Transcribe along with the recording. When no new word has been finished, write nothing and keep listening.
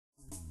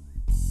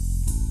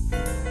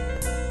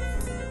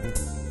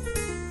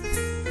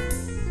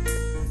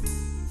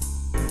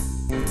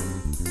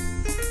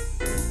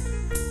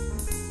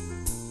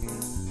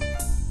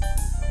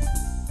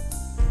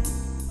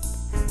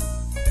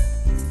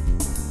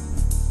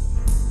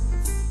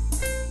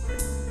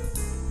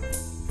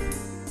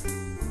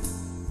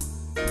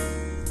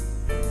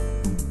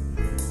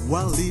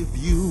Well, if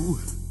you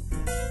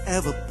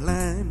ever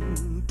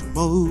plan to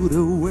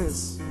motor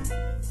west,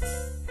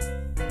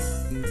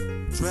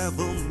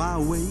 travel my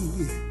way,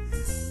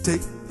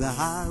 take the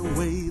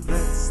highway,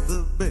 that's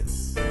the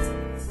best.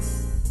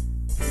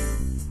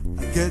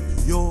 Get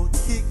your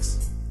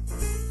kicks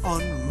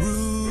on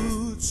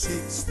Route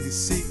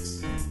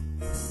 66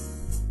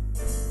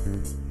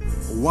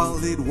 while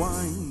it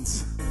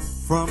winds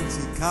from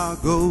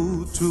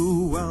Chicago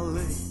to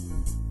LA.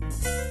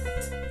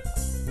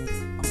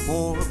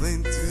 More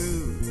than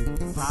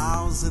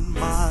 2,000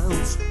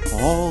 miles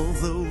all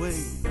the way.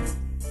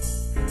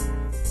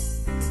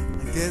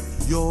 Get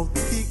your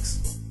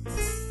kicks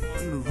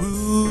on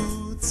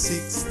Route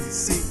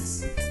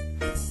 66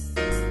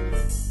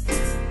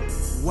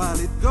 while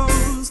it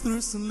goes through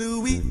St.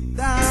 Louis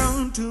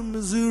down to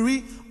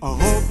Missouri or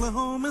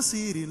Oklahoma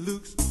City.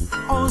 Looks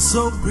oh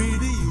so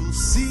pretty. You'll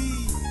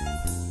see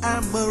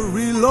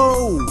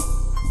Amarillo,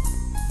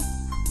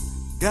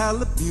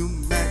 Gallup, New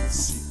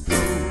Mexico,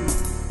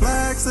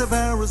 Flagstaff,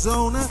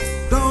 Arizona,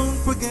 don't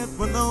forget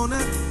Winona,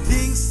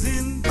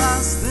 Kingston,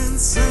 Boston,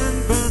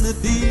 San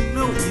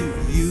Bernardino.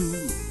 If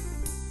you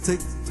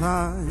take the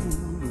time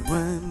to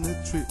plan a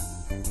trip,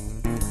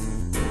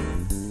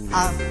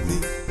 I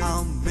think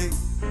I'll make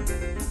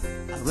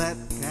that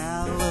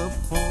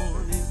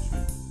California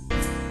trip.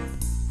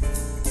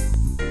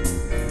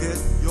 Get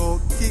your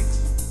kicks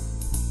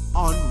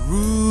on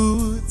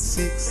Route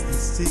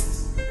 66.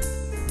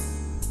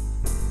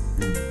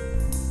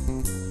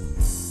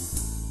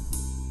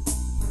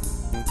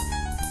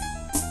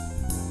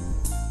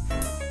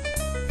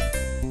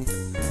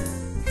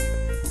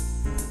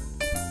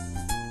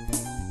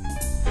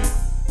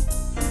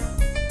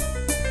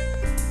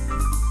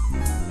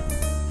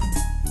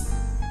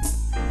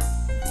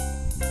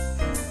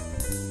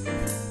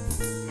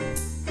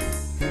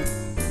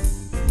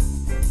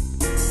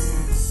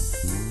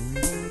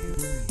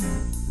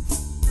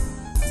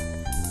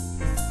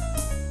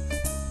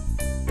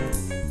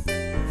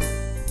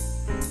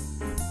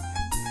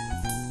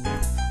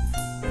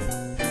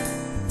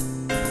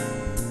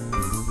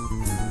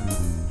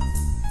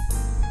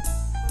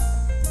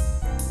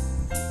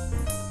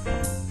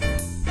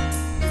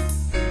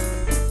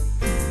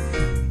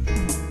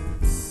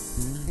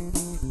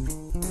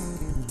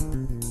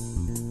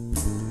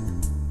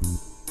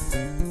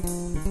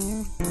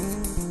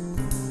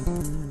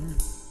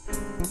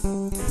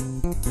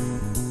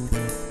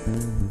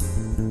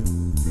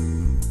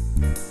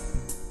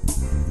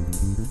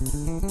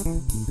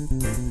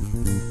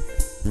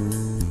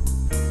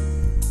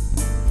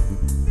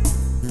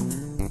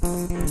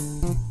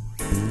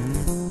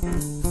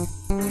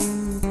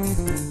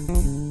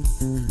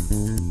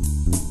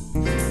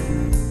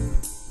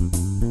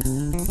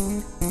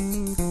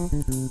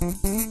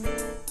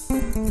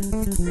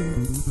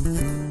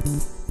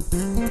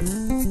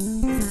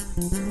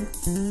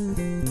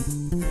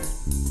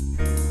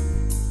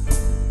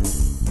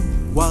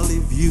 Well,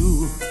 if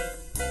you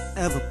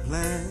ever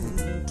plan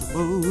to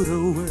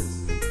motor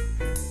west,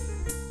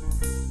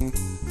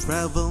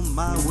 travel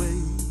my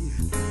way,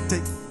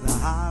 take the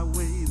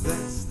highway,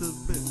 that's the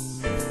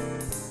best.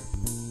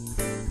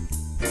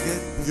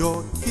 Get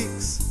your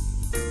kicks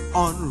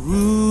on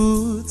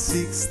Route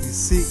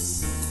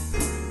 66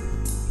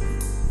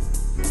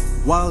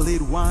 while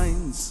it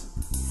winds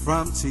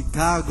from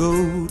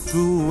Chicago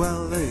to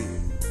LA.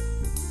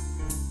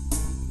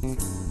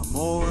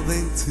 More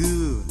than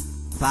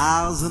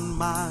 2,000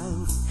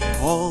 miles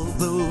all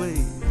the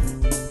way.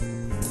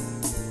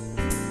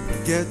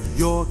 Get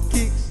your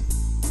kicks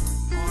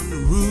on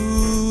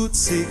Route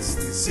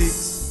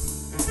 66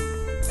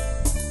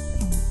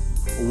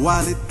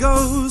 while it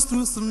goes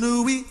through St.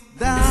 Louis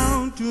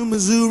down to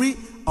Missouri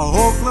or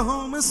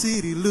Oklahoma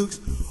City. Looks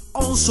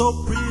oh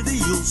so pretty.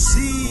 You'll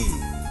see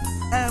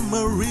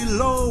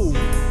Amarillo,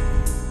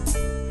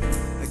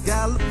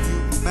 Gallup,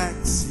 New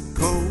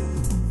Mexico,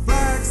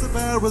 Flagstaff,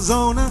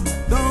 Arizona,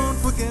 don't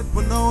forget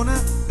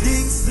Winona,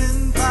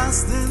 Kingston,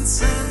 Boston,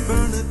 San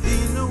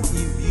Bernardino.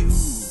 If you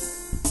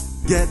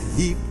get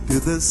hip to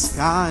the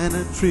sky in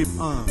a trip,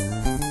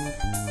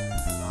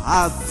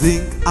 I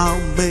think I'll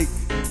make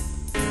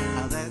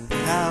that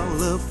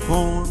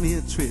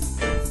California trip.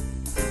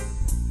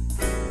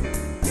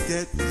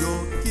 Get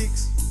your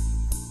kicks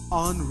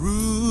on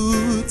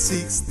Route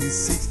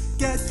 66.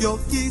 Get your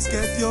kicks,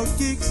 get your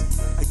kicks,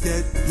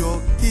 get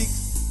your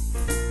kicks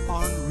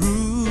on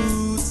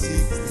Route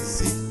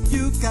 66.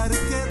 You gotta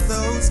get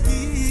those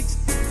kicks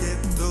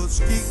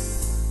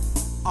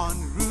on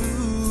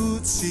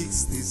Route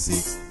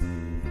 66.